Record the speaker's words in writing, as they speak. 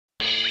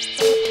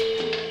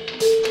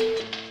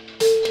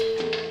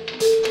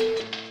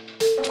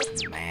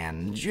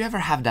do you ever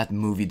have that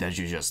movie that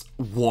you just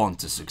want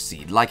to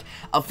succeed? Like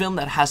a film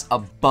that has a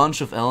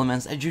bunch of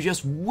elements that you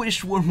just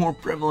wish were more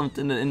prevalent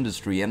in the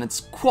industry, and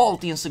its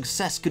quality and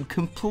success could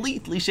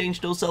completely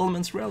change those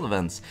elements'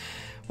 relevance.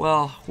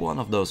 Well, one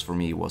of those for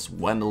me was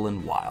Wendell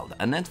and Wild,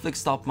 a Netflix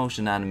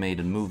stop-motion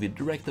animated movie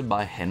directed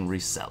by Henry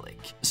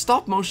Selick.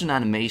 Stop-motion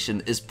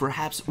animation is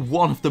perhaps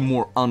one of the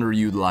more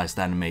underutilized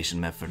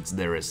animation methods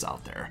there is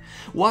out there.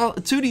 While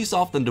 2D is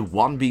often the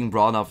one being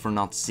brought up for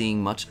not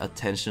seeing much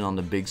attention on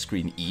the big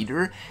screen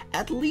either,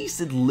 at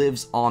least it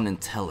lives on in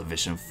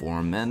television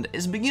form and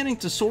is beginning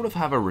to sort of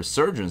have a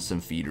resurgence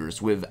in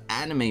theaters, with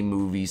anime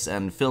movies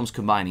and films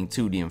combining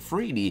 2D and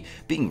 3D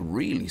being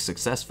really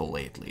successful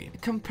lately.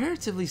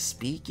 Comparatively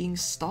speaking,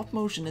 stop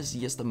motion is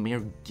just a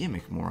mere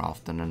gimmick more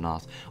often than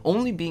not,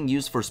 only being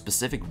used for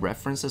specific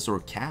references or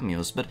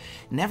cameos, but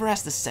never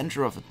as the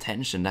center of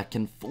attention that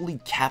can fully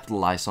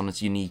capitalize on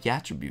its unique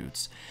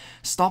attributes.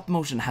 Stop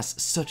motion has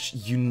such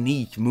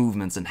unique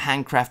movements and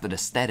handcrafted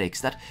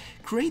aesthetics that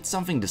create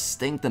something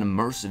distinct and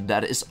immersive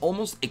that is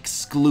almost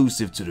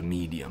exclusive to the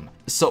medium.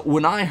 So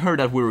when I heard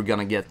that we were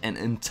gonna get an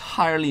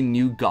entirely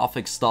new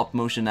Gothic stop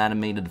motion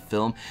animated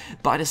film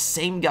by the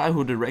same guy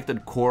who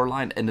directed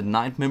Coraline and The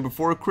Nightmare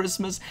Before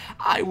Christmas,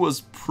 I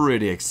was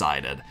pretty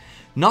excited.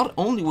 Not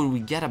only would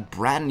we get a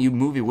brand new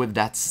movie with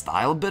that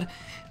style, but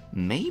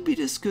maybe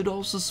this could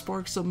also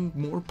spark some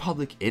more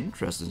public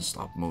interest in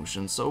stop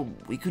motion, so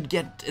we could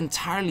get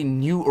entirely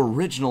new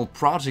original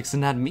projects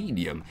in that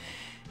medium.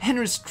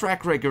 Henry's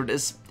track record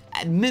is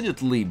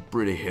admittedly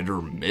pretty hit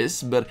or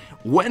miss, but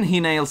when he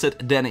nails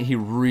it, then he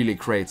really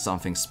creates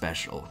something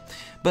special.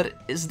 But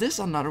is this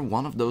another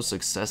one of those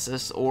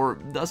successes, or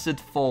does it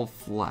fall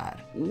flat?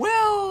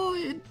 Well,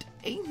 it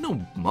ain't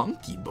no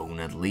monkey bone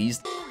at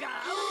least.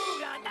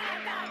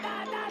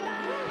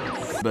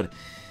 But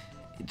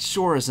it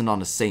sure isn't on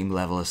the same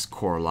level as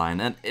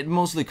Coraline, and it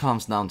mostly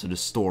comes down to the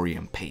story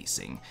and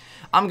pacing.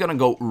 I'm gonna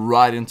go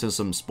right into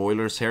some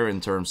spoilers here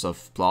in terms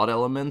of plot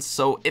elements,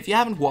 so if you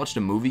haven't watched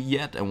the movie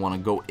yet and wanna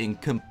go in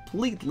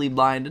completely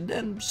blind,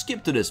 then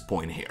skip to this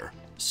point here.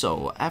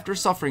 So, after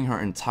suffering her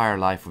entire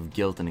life with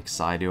guilt and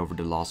anxiety over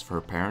the loss of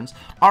her parents,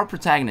 our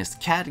protagonist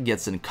Kat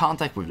gets in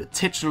contact with the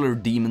titular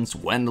demons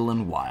Wendell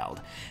and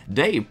Wild.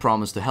 They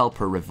promise to help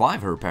her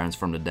revive her parents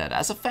from the dead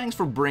as a thanks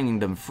for bringing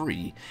them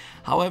free.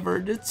 However,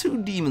 the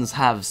two demons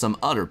have some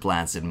other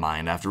plans in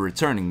mind after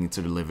returning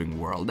into the living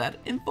world that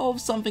involve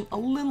something a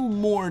little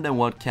more than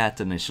what Kat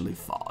initially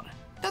thought.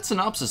 That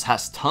synopsis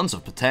has tons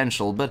of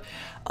potential, but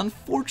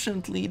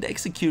unfortunately the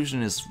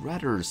execution is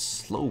rather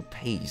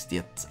slow-paced,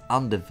 yet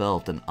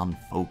undeveloped and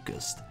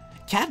unfocused.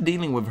 Kat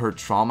dealing with her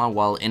trauma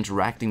while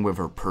interacting with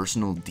her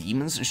personal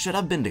demons should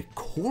have been the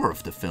core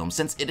of the film,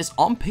 since it is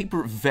on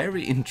paper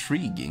very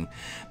intriguing,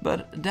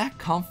 but that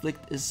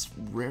conflict is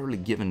rarely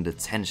given the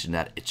attention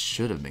that it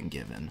should have been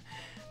given.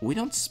 We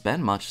don't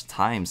spend much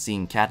time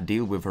seeing Kat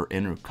deal with her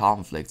inner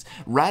conflicts,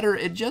 rather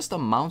it just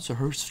amounts to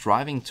her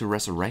striving to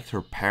resurrect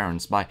her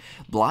parents by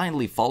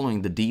blindly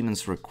following the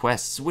demon's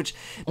requests, which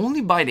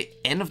only by the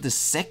end of the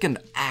second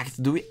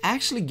act do we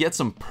actually get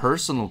some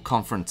personal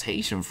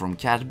confrontation from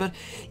Kat, but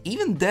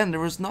even then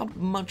there is not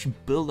much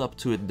build up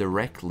to it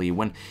directly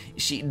when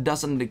she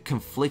doesn't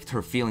conflict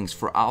her feelings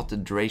throughout the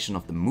duration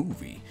of the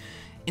movie.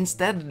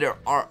 Instead, there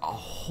are a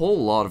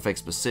whole lot of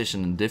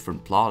exposition and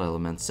different plot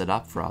elements set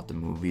up throughout the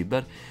movie,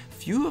 but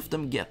few of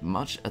them get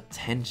much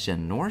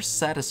attention nor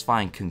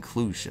satisfying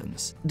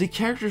conclusions. The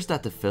characters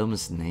that the film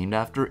is named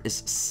after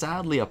is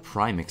sadly a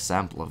prime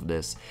example of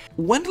this.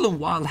 Wendell and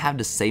Wild have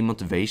the same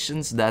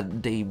motivations,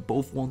 that they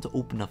both want to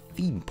open a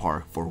theme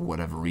park for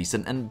whatever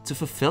reason, and to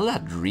fulfill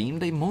that dream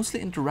they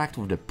mostly interact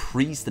with the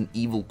priest and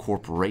evil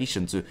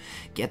corporation to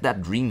get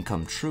that dream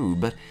come true,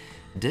 but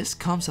this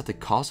comes at the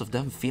cost of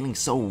them feeling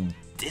so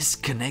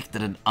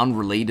disconnected and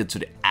unrelated to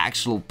the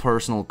actual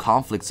personal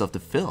conflicts of the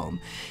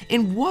film.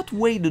 In what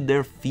way do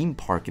their theme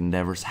park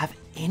endeavors have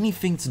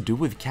anything to do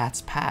with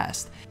Kat's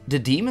past? The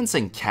demons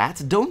and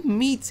Kat don't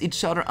meet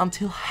each other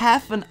until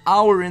half an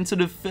hour into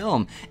the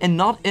film, and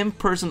not in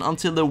person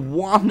until the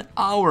 1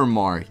 hour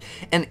mark.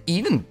 And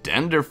even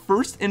then, their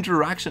first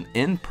interaction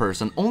in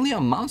person only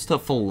amounts to a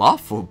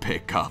falafel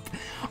pickup.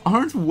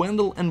 Aren't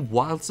Wendell and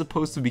Wild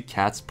supposed to be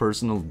Kat's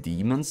personal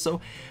demons, so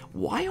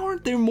why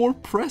aren't they more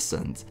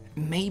present?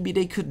 Maybe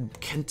they could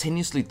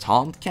continuously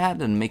taunt Kat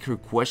and make her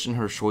question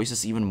her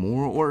choices even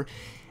more, or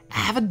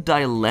have a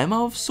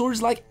dilemma of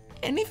sorts, like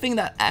anything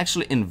that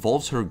actually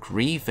involves her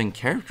grief and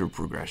character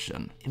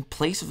progression. In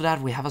place of that,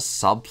 we have a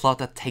subplot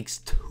that takes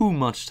too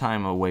much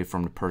time away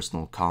from the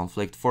personal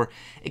conflict, for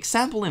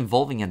example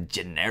involving a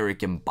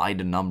generic and by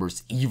the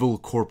numbers evil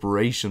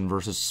corporation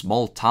versus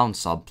small town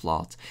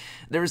subplot.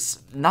 There's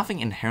nothing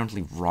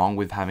inherently wrong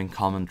with having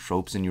common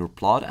tropes in your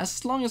plot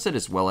as long as it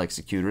is well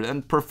executed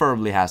and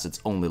preferably has its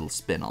own little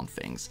spin on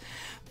things.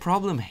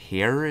 problem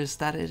here is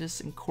that it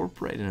is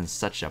incorporated in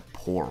such a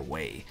poor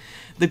way.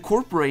 The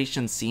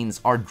corporation scenes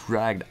are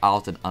dragged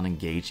out and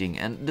unengaging,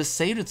 and the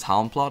save the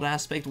town plot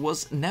aspect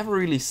was never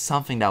really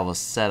something that was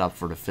set up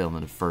for the film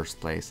in the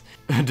first place.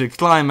 The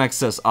climax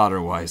says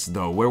otherwise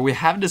though, where we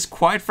have this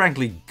quite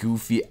frankly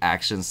goofy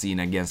action scene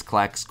against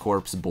Clack's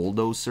Corp's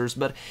bulldozers,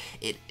 but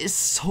it is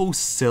so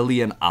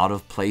silly and out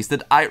of place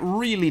that I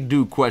really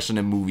do question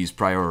the movie's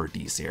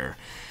priorities here.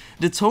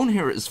 The tone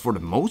here is for the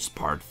most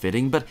part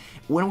fitting, but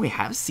when we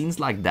have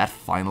scenes like that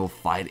final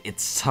fight, it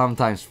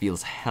sometimes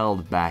feels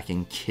held back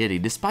and kiddie,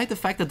 despite the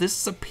fact that this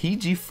is a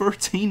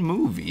PG-13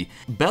 movie.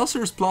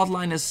 Belzer's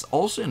plotline is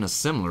also in a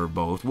similar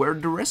boat, where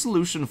the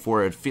resolution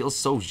for it feels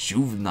so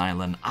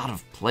juvenile and out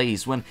of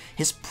place when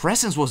his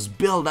presence was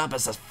built up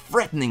as a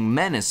threatening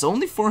menace,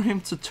 only for him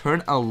to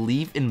turn a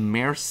leaf in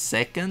mere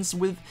seconds,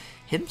 with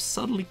him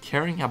suddenly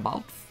caring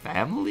about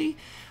family.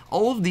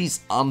 All of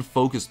these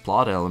unfocused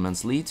plot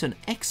elements lead to an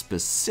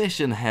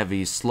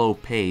exposition-heavy, slow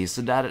pace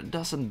that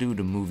doesn't do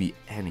the movie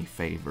any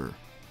favor.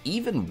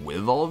 Even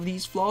with all of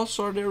these flaws,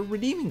 are there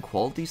redeeming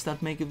qualities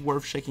that make it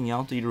worth checking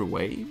out either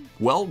way?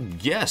 Well,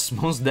 yes,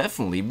 most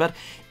definitely, but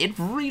it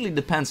really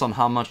depends on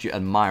how much you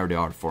admire the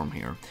art form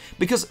here.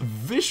 Because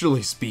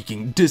visually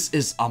speaking, this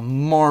is a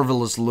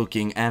marvelous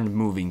looking and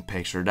moving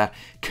picture that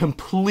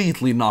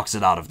completely knocks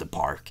it out of the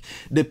park.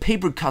 The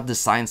paper-cut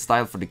design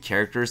style for the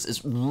characters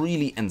is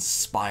really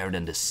inspired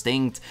and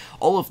distinct.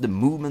 All of the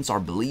movements are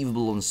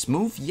believable and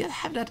smooth, yet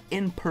have that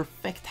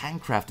imperfect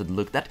handcrafted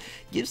look that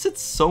gives it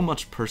so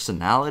much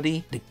personality.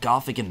 The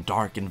Gothic and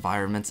dark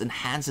environments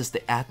enhances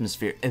the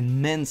atmosphere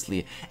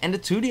immensely, and the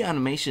 2D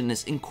animation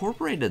is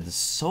incorporated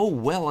so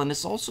well and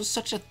is also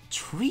such a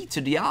treat to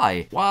the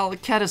eye. While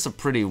Cat is a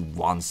pretty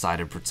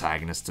one-sided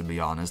protagonist, to be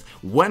honest,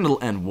 Wendell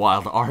and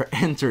Wild are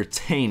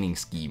entertaining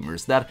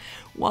schemers that,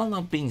 while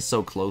not being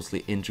so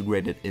closely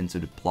integrated into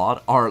the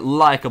plot, are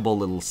likable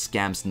little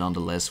scamps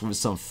nonetheless, with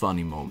some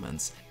funny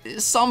moments.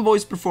 Some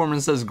voice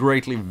performances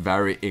greatly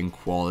vary in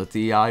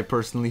quality, I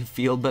personally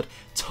feel, but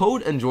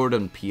Toad and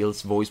Jordan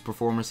Peele's voice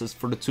performances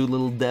for the two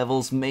little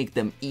devils make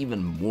them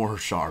even more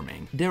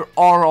charming. There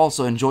are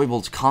also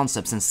enjoyable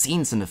concepts and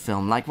scenes in the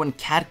film, like when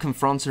Cat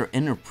confronts her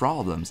inner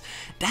problems.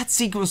 That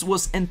sequence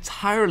was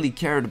entirely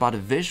carried by the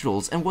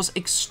visuals and was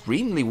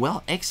extremely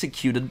well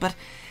executed, but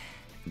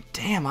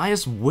damn, I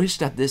just wish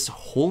that this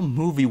whole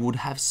movie would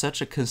have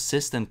such a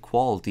consistent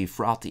quality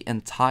throughout the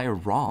entire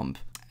romp.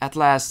 At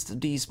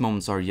last, these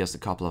moments are just a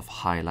couple of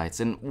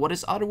highlights in what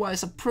is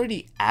otherwise a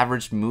pretty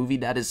average movie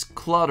that is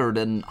cluttered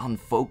and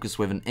unfocused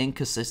with an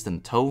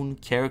inconsistent tone,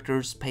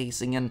 characters,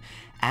 pacing, and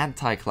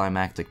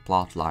anticlimactic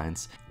plot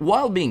lines.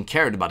 While being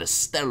carried by the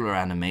stellar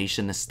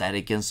animation,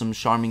 aesthetic, and some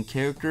charming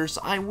characters,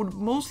 I would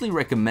mostly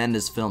recommend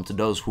this film to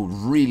those who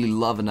really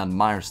love and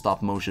admire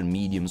stop-motion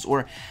mediums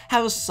or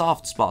have a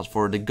soft spot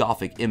for the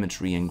Gothic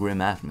imagery and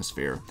grim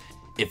atmosphere.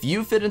 If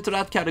you fit into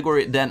that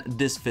category, then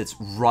this fits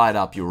right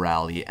up your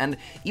alley, and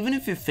even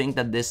if you think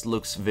that this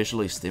looks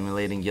visually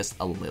stimulating just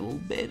a little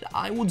bit,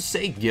 I would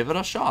say give it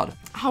a shot.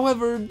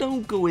 However,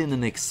 don't go in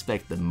and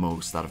expect the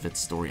most out of its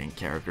story and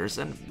characters,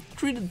 and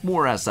treat it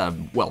more as a,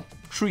 well,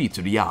 treat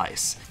to the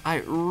eyes.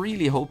 I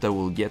really hope that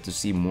we'll get to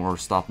see more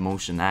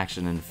stop-motion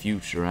action in the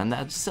future, and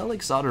that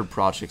Selick's other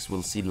projects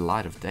will see the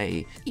light of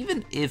day.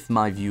 Even if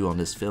my view on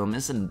this film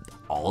isn't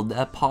all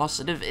that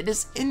positive, it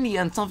is in the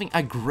end something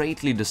I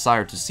greatly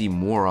desire to see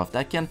more of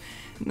that can,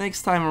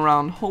 next time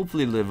around,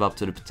 hopefully live up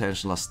to the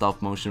potential a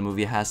stop-motion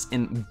movie has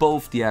in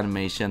both the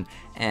animation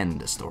and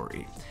the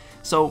story.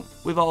 So,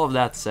 with all of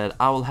that said,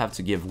 I will have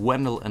to give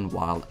Wendell and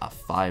Wild a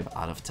 5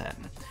 out of 10.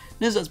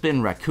 This has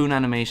been Raccoon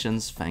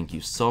Animations, thank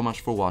you so much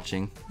for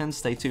watching, and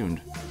stay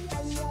tuned.